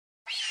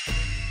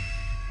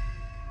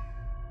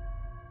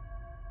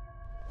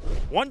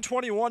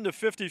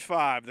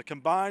121-55, the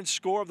combined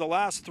score of the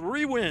last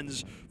 3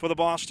 wins for the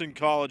Boston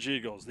College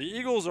Eagles. The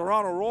Eagles are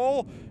on a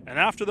roll, and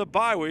after the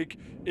bye week,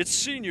 it's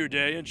senior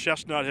day in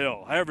Chestnut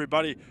Hill. Hi,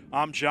 everybody.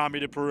 I'm Jon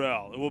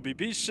Meterparel. It will be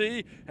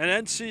BC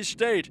and NC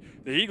State.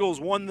 The Eagles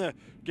won the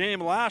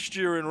game last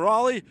year in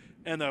Raleigh,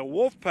 and the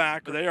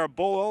Wolfpack, they are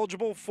bowl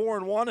eligible,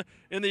 4-1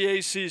 in the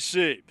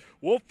ACC.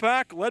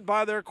 Wolfpack, led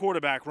by their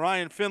quarterback,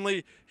 Ryan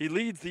Finley. He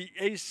leads the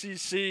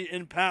ACC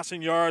in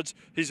passing yards.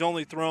 He's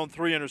only thrown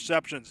 3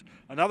 interceptions.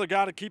 Another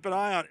guy to keep an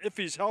eye on if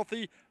he's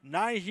healthy,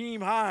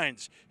 Nyheim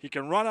Hines. He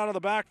can run out of the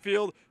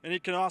backfield, and he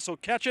can also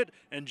catch it.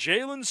 And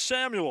Jalen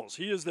Samuels,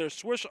 he is their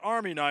Swiss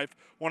Army knife,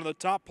 one of the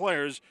top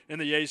players in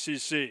the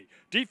ACC.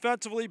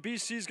 Defensively,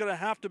 BC's going to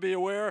have to be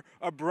aware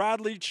of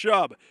Bradley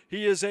Chubb.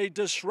 He is a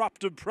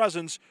disruptive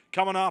presence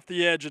coming off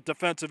the edge at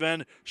defensive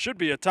end. Should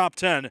be a top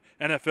 10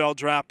 NFL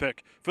draft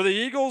pick. For the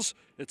Eagles,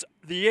 it's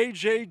the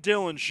A.J.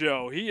 Dillon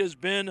show. He has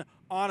been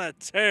on a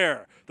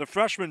tear. The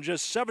freshman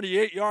just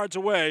 78 yards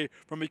away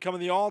from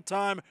becoming the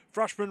all-time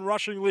freshman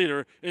rushing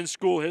leader in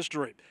school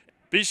history.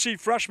 BC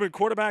freshman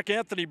quarterback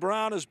Anthony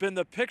Brown has been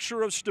the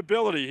picture of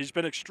stability. He's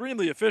been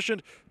extremely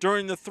efficient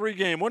during the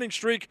 3-game winning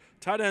streak.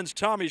 Tight ends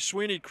Tommy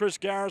Sweeney, Chris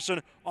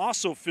Garrison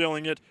also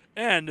feeling it.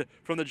 And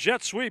from the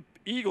jet sweep,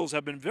 Eagles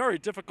have been very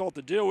difficult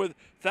to deal with.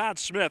 Thad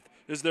Smith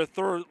is their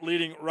 3rd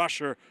leading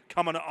rusher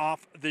coming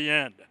off the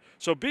end.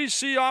 So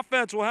BC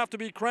offense will have to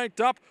be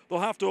cranked up. They'll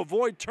have to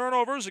avoid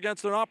turnovers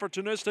against an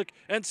opportunistic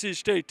NC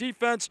State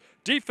defense.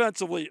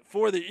 Defensively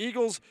for the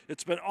Eagles,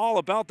 it's been all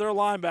about their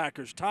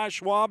linebackers. Ty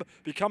Schwab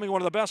becoming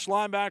one of the best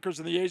linebackers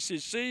in the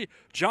ACC.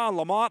 John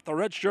Lamont, the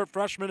redshirt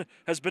freshman,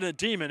 has been a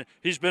demon.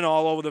 He's been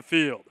all over the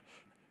field.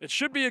 It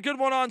should be a good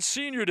one on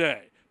senior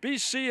day.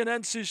 BC and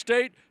NC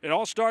State, it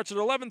all starts at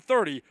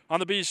 11:30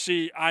 on the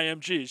BC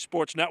IMG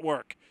Sports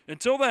Network.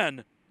 Until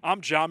then,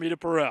 I'm Jon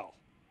Meterparel.